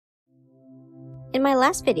In my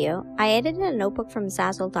last video, I edited a notebook from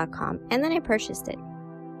Zazzle.com and then I purchased it.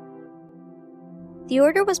 The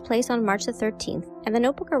order was placed on March the 13th and the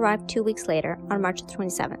notebook arrived 2 weeks later on March the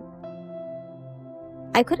 27th.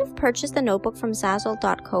 I could have purchased the notebook from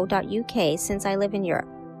Zazzle.co.uk since I live in Europe.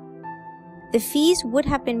 The fees would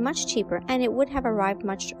have been much cheaper and it would have arrived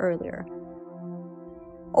much earlier.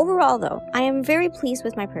 Overall though, I am very pleased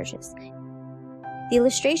with my purchase. The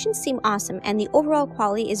illustrations seem awesome and the overall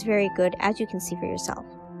quality is very good, as you can see for yourself.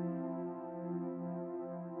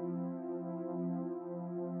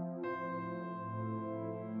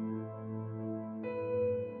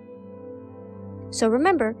 So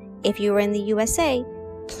remember, if you are in the USA,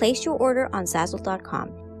 place your order on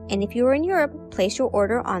Zazzle.com, and if you are in Europe, place your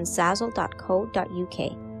order on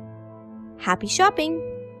Zazzle.co.uk. Happy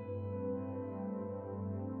shopping!